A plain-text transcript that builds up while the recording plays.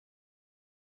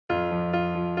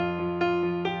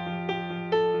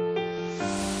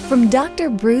From Dr.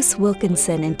 Bruce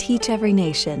Wilkinson and Teach Every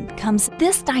Nation comes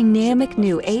this dynamic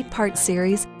new 8-part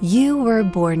series, You Were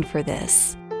Born for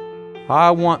This.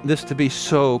 I want this to be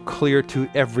so clear to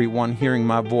everyone hearing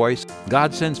my voice.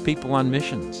 God sends people on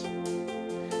missions.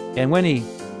 And when He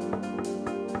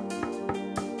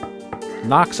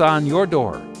knocks on your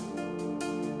door,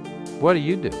 what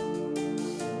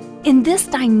do? In this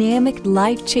dynamic,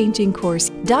 life-changing course,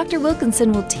 Dr.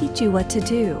 Wilkinson will teach you what to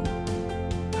do.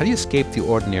 How do you escape the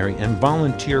ordinary and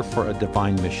volunteer for a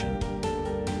divine mission?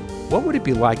 What would it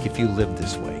be like if you lived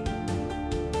this way?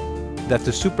 That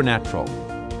the supernatural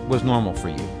was normal for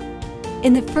you.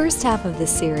 In the first half of this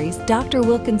series, Dr.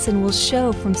 Wilkinson will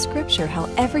show from Scripture how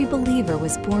every believer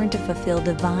was born to fulfill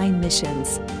divine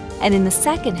missions. And in the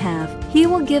second half, he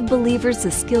will give believers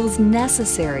the skills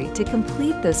necessary to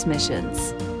complete those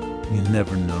missions. You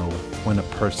never know when a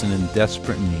person in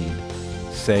desperate need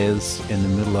says in the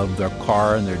middle of their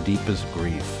car in their deepest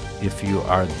grief, if you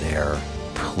are there,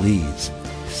 please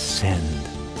send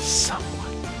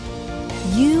someone.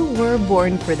 You were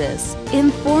born for this.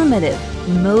 Informative,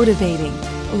 motivating,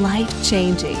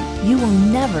 life-changing. You will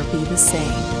never be the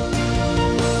same.